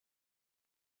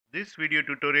This video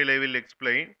tutorial I will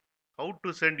explain how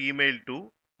to send email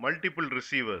to multiple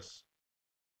receivers.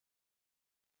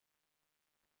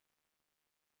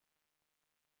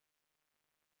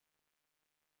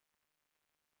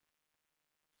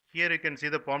 Here you can see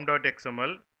the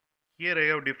pom.xml. Here I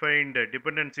have defined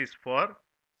dependencies for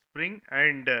Spring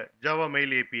and Java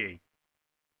Mail API.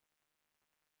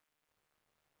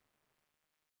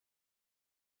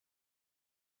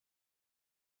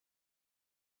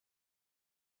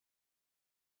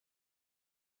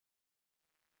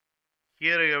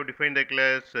 Here I have defined the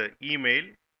class email.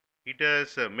 It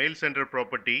has a mail sender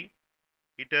property.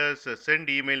 It has a send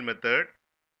email method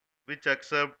which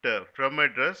accept from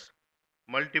address,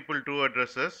 multiple true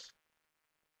addresses,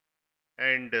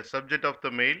 and subject of the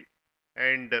mail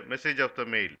and message of the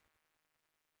mail.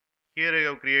 Here I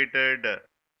have created a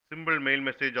simple mail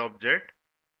message object.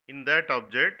 In that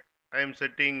object, I am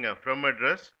setting from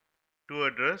address, to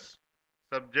address,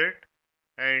 subject,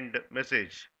 and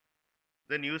message.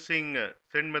 Then using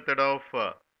send method of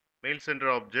mail sender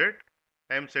object,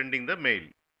 I am sending the mail.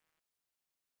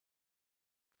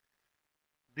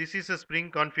 This is a Spring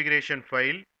configuration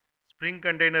file. Spring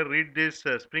container reads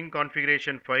this Spring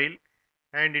configuration file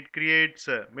and it creates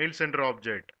a mail sender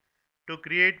object. To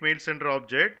create mail sender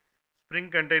object, Spring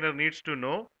container needs to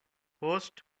know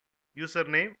host,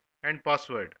 username, and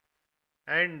password,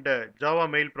 and Java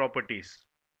mail properties.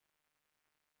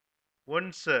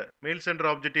 Once mail sender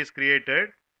object is created,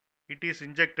 it is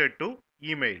injected to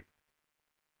email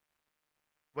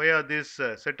via this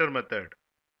setter method.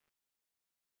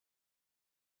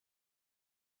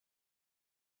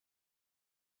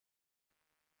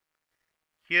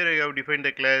 Here I have defined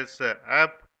the class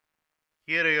app.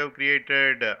 Here I have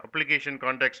created application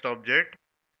context object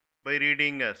by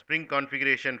reading Spring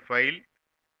configuration file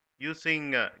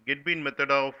using getBean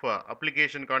method of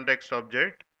application context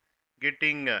object,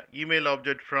 getting email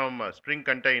object from Spring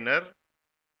container.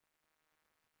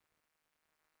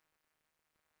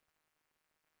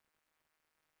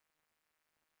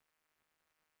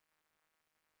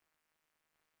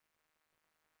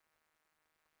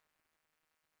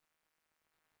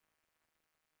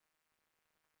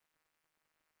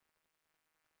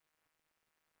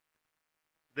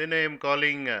 Then I am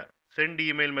calling send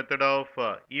email method of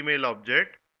email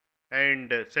object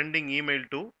and sending email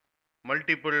to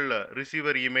multiple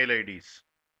receiver email IDs.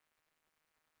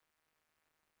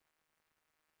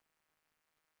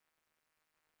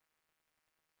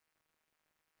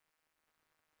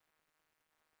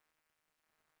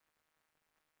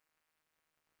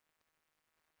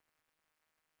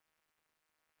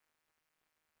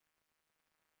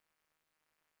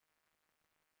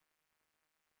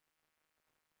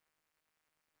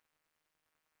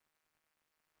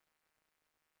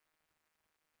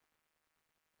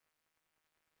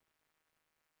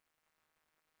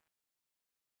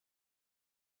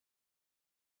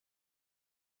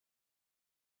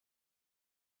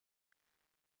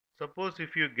 Suppose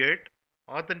if you get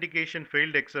authentication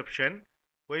failed exception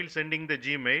while sending the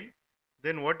Gmail,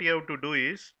 then what you have to do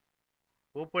is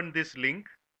open this link.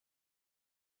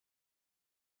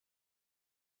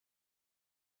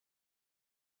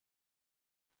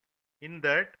 In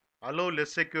that, allow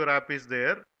less secure app is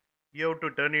there. You have to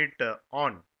turn it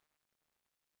on.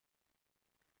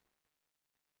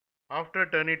 After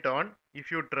turn it on, if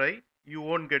you try, you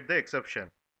won't get the exception.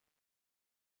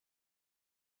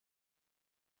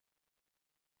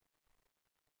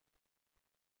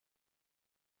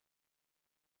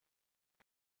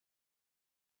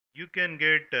 You can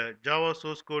get Java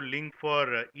source code link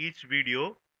for each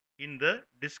video in the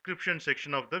description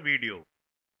section of the video.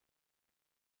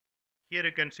 Here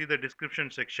you can see the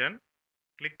description section.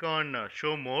 Click on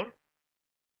show more,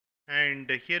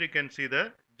 and here you can see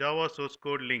the Java source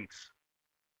code links.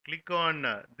 Click on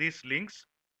these links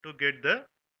to get the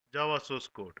Java source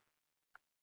code.